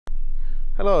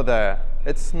Hello there,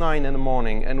 it's 9 in the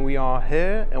morning and we are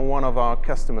here in one of our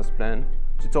customers' plant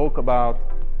to talk about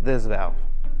this valve.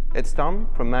 It's Tom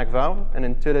from MacValve, and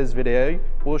in today's video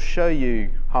we'll show you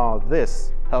how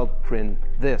this helped print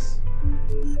this.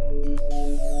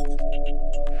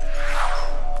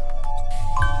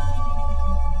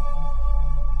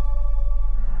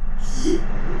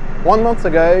 One month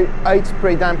ago, 8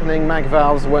 spray dampening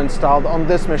MacValves were installed on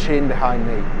this machine behind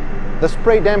me. The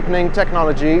spray dampening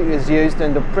technology is used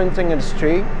in the printing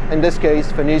industry, in this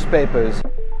case for newspapers.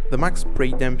 The Mac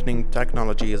spray dampening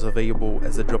technology is available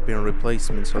as a drop-in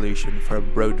replacement solution for a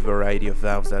broad variety of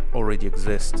valves that already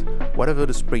exist. Whatever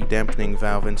the spray dampening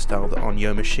valve installed on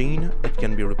your machine, it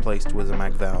can be replaced with a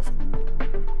Mac valve.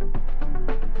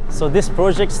 So this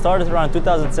project started around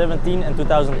 2017 and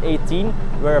 2018,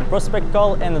 where a prospect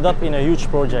call ended up in a huge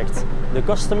project. The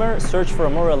customer searched for a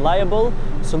more reliable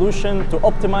solution to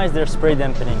optimize their spray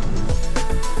dampening.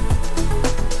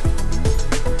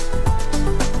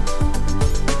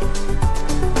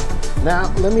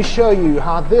 Now let me show you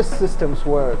how this system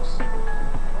works.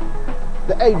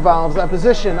 The 8 valves are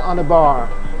positioned on a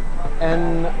bar,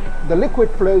 and the liquid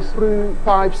flows through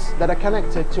pipes that are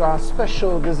connected to our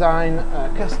special design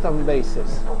custom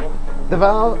bases. The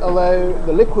valve allows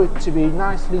the liquid to be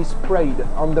nicely sprayed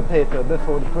on the paper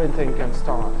before the printing can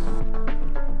start.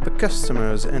 The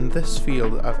customers in this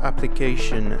field of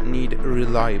application need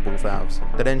reliable valves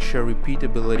that ensure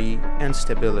repeatability and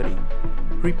stability.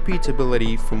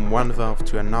 Repeatability from one valve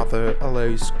to another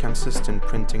allows consistent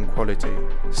printing quality.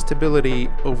 Stability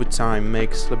over time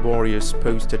makes laborious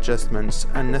post-adjustments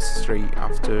unnecessary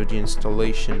after the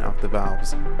installation of the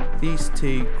valves. These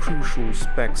two crucial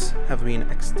specs have been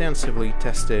extensively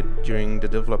tested during the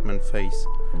development phase.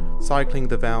 Cycling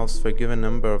the valves for a given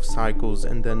number of cycles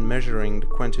and then measuring the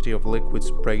quantity of liquid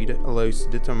sprayed allows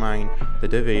to determine the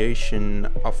deviation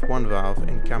of one valve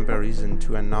in comparison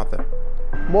to another.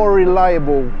 More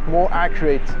reliable, more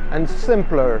accurate and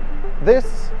simpler.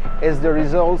 This is the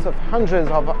result of hundreds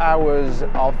of hours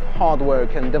of hard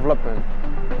work and development.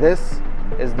 This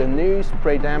is the new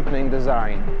spray dampening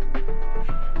design.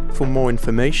 For more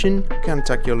information,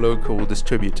 contact your local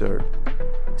distributor.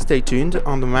 Stay tuned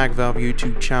on the MacValve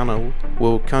YouTube channel.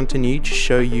 We'll continue to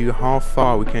show you how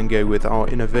far we can go with our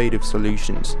innovative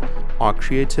solutions. Our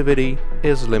creativity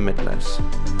is limitless.